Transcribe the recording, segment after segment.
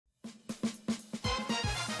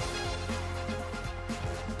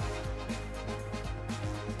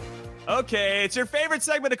Okay, it's your favorite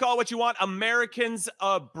segment to call What You Want, Americans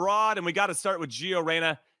Abroad. And we got to start with Gio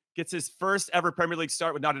Reyna. Gets his first ever Premier League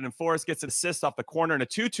start with Nottingham Forest. Gets an assist off the corner in a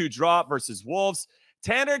 2-2 draw versus Wolves.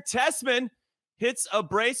 Tanner Tessman hits a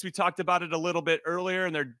brace. We talked about it a little bit earlier,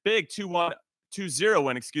 and their big 2-0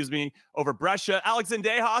 win, over Brescia. Alex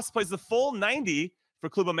Zendejas plays the full 90 for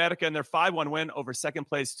Club America in their 5-1 win over second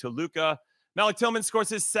place Toluca. Malik Tillman scores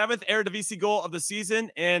his 7th Eredivisie goal of the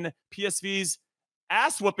season in PSV's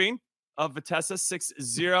ass-whooping of Vitesse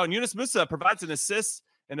 6-0. And Yunus Musa provides an assist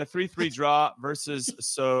in a 3-3 draw versus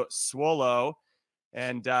Sassuolo.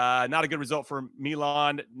 And not a good result for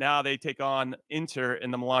Milan. Now they take on Inter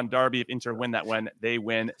in the Milan derby. If Inter win that one, they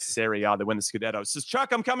win Serie A. They win the Scudetto. So, Chuck,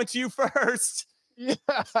 I'm coming to you first. Yeah.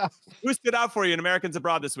 Who stood out for you in Americans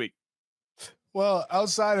Abroad this week? Well,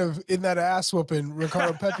 outside of in that ass whooping,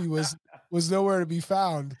 Ricardo Pepi was nowhere to be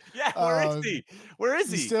found. Yeah, where is he? Where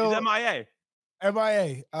is he? He's MIA.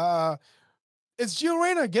 MIA. It's Gio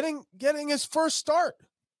Reyna getting his first start.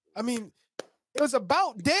 I mean, it was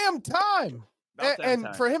about damn time. And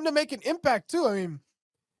for him to make an impact too. I mean,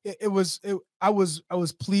 I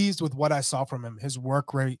was pleased with what I saw from him. His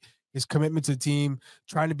work rate, his commitment to the team,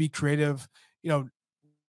 trying to be creative. You know,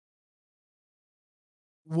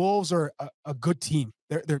 Wolves are a good team.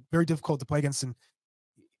 They're very difficult to play against, and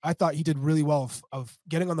I thought he did really well of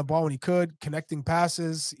getting on the ball when he could, connecting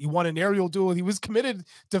passes. He won an aerial duel. He was committed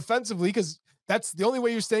defensively because that's the only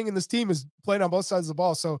way you're staying in this team is playing on both sides of the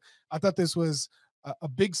ball. So I thought this was a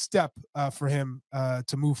big step for him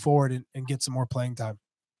to move forward and get some more playing time.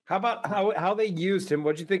 How about how they used him?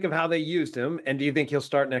 What'd you think of how they used him? And do you think he'll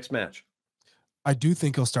start next match? I do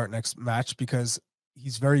think he'll start next match because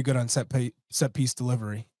he's very good on set piece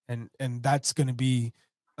delivery. And that's going to be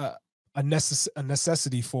a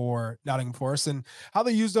necessity for Nottingham Forest. And how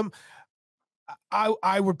they used him,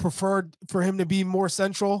 I would prefer for him to be more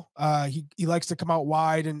central. He likes to come out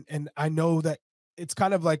wide, and I know that it's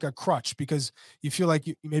kind of like a crutch because you feel like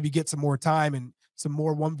you maybe get some more time and some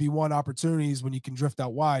more 1v1 opportunities when you can drift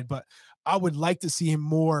out wide. But I would like to see him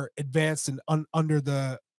more advanced and under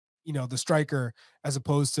the striker as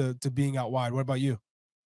opposed to being out wide. What about you?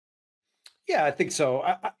 Yeah, I think so.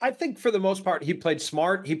 I think for the most part, he played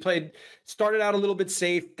smart. He started out a little bit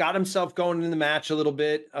safe, got himself going in the match a little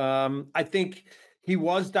bit. I think he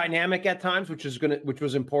was dynamic at times, which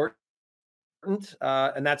was important.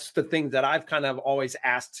 And that's the thing that I've kind of always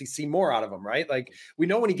asked to see more out of him, right? Like we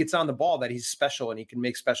know when he gets on the ball that he's special and he can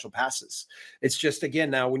make special passes. It's just,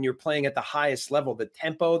 again, now when you're playing at the highest level, the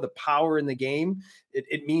tempo, the power in the game,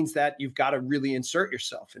 it means that you've got to really insert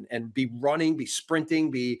yourself and be running, be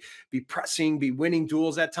sprinting, be pressing, be winning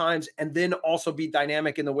duels at times, and then also be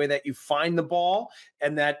dynamic in the way that you find the ball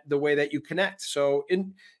and that the way that you connect. So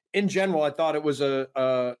in general, I thought it was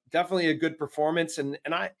definitely a good performance, and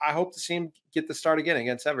I hope to see him get the start again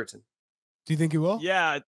against Everton. Do you think he will?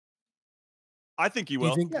 Yeah, I think he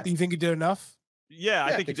will. Do you think he did enough? Yeah,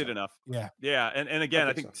 I think he did enough. Yeah. And again,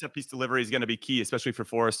 I think set piece delivery is going to be key, especially for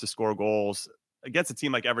Forest to score goals against a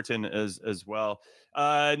team like Everton as well.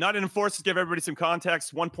 Nottingham Forest, to give everybody some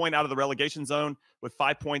context, 1 point out of the relegation zone with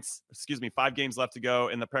 5 games left to go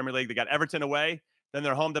in the Premier League. They got Everton away. Then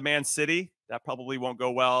they're home to Man City. That probably won't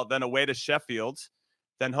go well. Then away to Sheffield.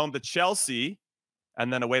 Then home to Chelsea.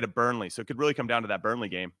 And then away to Burnley. So it could really come down to that Burnley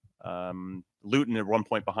game. Luton are 1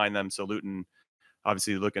 point behind them. So Luton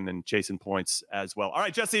obviously looking and chasing points as well. All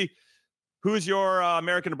right, Jesse, who's your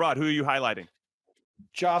American abroad? Who are you highlighting?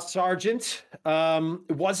 Josh Sargent.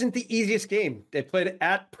 It wasn't the easiest game. They played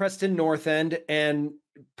at Preston North End, and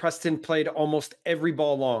Preston played almost every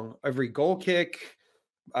ball long, every goal kick.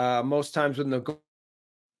 Most times when the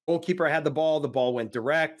goalkeeper had the ball went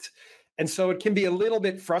direct. And so it can be a little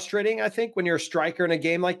bit frustrating, I think, when you're a striker in a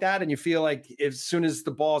game like that and you feel like as soon as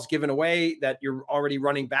the ball is given away that you're already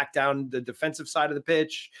running back down the defensive side of the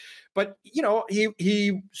pitch. But,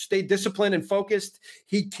 he stayed disciplined and focused.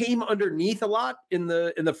 He came underneath a lot in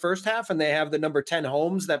the first half, and they have the number 10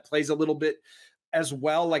 Holmes that plays a little bit as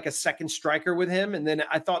well, like a second striker with him. And then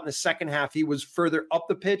I thought in the second half, he was further up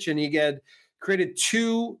the pitch and he created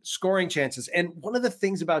 2 scoring chances. And one of the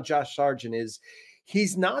things about Josh Sargent is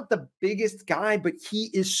he's not the biggest guy, but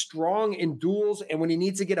he is strong in duels. And when he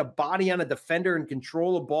needs to get a body on a defender and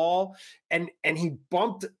control a ball, and he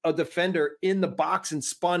bumped a defender in the box and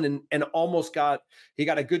spun and almost got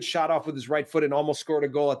a good shot off with his right foot and almost scored a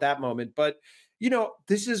goal at that moment. But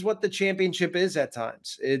this is what the championship is at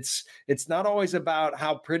times. It's not always about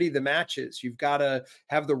how pretty the match is. You've got to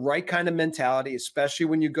have the right kind of mentality, especially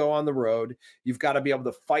when you go on the road. You've got to be able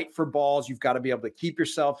to fight for balls. You've got to be able to keep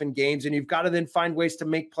yourself in games, and you've got to then find ways to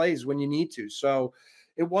make plays when you need to. So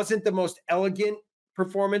it wasn't the most elegant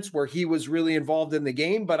performance where he was really involved in the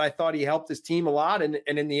game, but I thought he helped his team a lot. And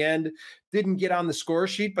in the end, didn't get on the score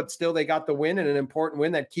sheet, but still they got the win, and an important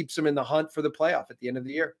win that keeps them in the hunt for the playoff at the end of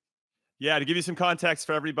the year. Yeah, to give you some context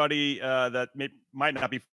for everybody that might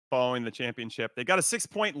not be following the championship, they got a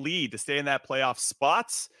 6-point lead to stay in that playoff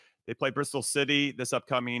spots. They play Bristol City this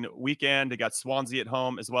upcoming weekend. They got Swansea at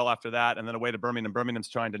home as well after that, and then away to Birmingham. Birmingham's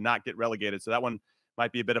trying to not get relegated, so that one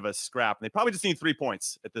might be a bit of a scrap. And they probably just need 3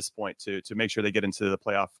 points at this point to make sure they get into the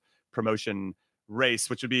playoff promotion race,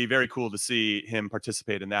 which would be very cool to see him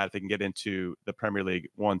participate in that if they can get into the Premier League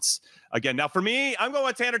once again. Now, for me, I'm going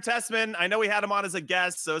with Tanner Tessman. I know we had him on as a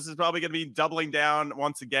guest, so this is probably going to be doubling down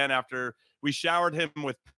once again after we showered him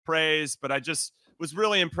with praise, but I just was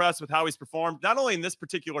really impressed with how he's performed, not only in this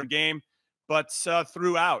particular game, but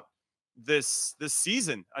throughout this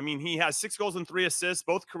season. I mean, he has 6 goals and 3 assists,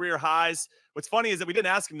 both career highs. What's funny is that we didn't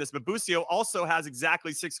ask him this, but Busio also has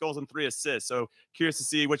exactly 6 goals and 3 assists. So curious to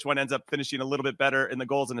see which one ends up finishing a little bit better in the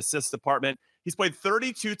goals and assists department. He's played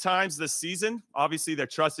 32 times this season. Obviously, they're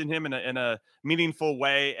trusting him in a meaningful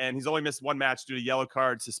way, and he's only missed 1 match due to yellow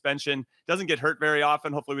card suspension. Doesn't get hurt very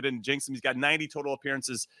often. Hopefully, we didn't jinx him. He's got 90 total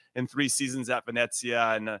appearances in 3 seasons at Venezia,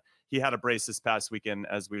 and he had a brace this past weekend,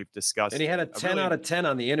 as we've discussed. And he had a 10 out of 10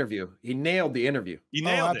 on the interview. He nailed the interview. He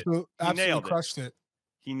nailed it. Absolutely crushed it.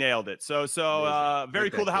 He nailed it. So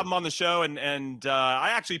very cool to have him on the show. And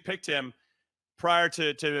I actually picked him prior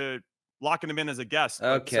to locking him in as a guest.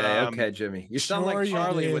 Okay, okay, Jimmy. You sound like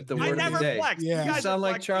Charlie with the word of the day. Yeah. You sound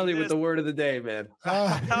like Charlie with the word of the day, man.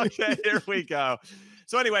 Okay, here we go.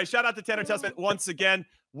 So anyway, shout out to Tanner Tessman once again.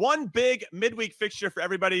 One big midweek fixture for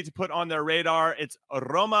everybody to put on their radar. It's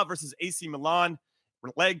Roma versus AC Milan.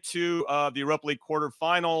 Leg 2 of the Europa League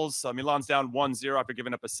quarterfinals. Milan's down 1-0 after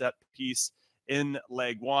giving up a set piece in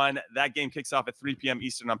leg 1. That game kicks off at 3 p.m.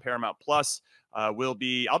 Eastern on Paramount Plus. I'll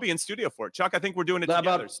be in studio for it. Chuck, I think we're doing it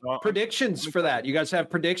together. So predictions for that? You guys have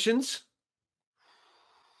predictions?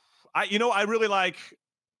 I really like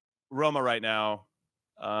Roma right now.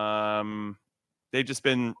 They've just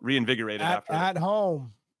been reinvigorated at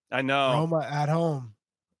home. I know. Roma at home.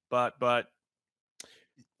 But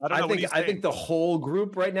I think the whole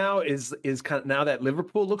group right now is kind of, now that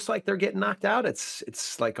Liverpool looks like they're getting knocked out.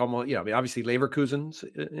 It's like almost, I mean, obviously Leverkusen's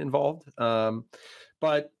involved.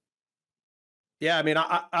 But yeah, I mean,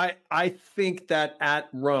 I think that at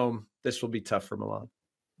Rome, this will be tough for Milan.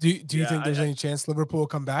 Do you think there's any chance Liverpool will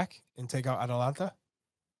come back and take out Atalanta?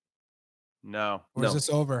 No. Or is this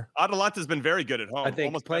over? Atalanta's been very good at home. I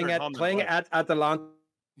think playing at Atalanta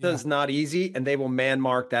is not easy, and they will man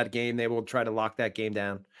mark that game. They will try to lock that game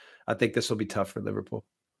down. I think this will be tough for Liverpool.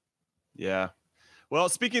 Yeah. Well,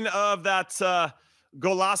 speaking of that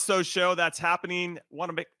Golazo show that's happening, want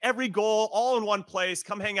to make every goal all in one place.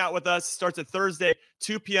 Come hang out with us. Starts at Thursday,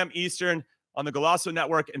 2 p.m. Eastern on the Golazo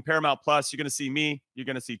Network and Paramount Plus. You're going to see me. You're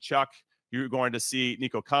going to see Chuck. You're going to see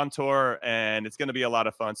Nico Cantor, and it's going to be a lot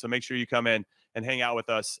of fun. So make sure you come in and hang out with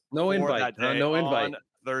us. No invite. No invite.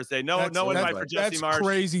 Thursday. No invite for Jesse Marsh. That's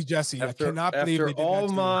crazy, Jesse. I cannot believe after all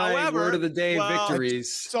my word of the day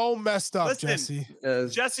victories. So messed up, Jesse.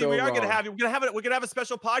 Jesse, we are going to have you. We're going to have a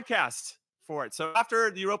special podcast for it. So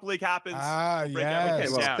after the Europa League happens. Okay,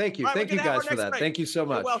 well, thank you. Thank you guys for that. Thank you so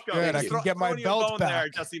much. You're welcome. Good. I can get my belt back. There,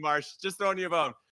 Jesse Marsh. Just throwing you a bone.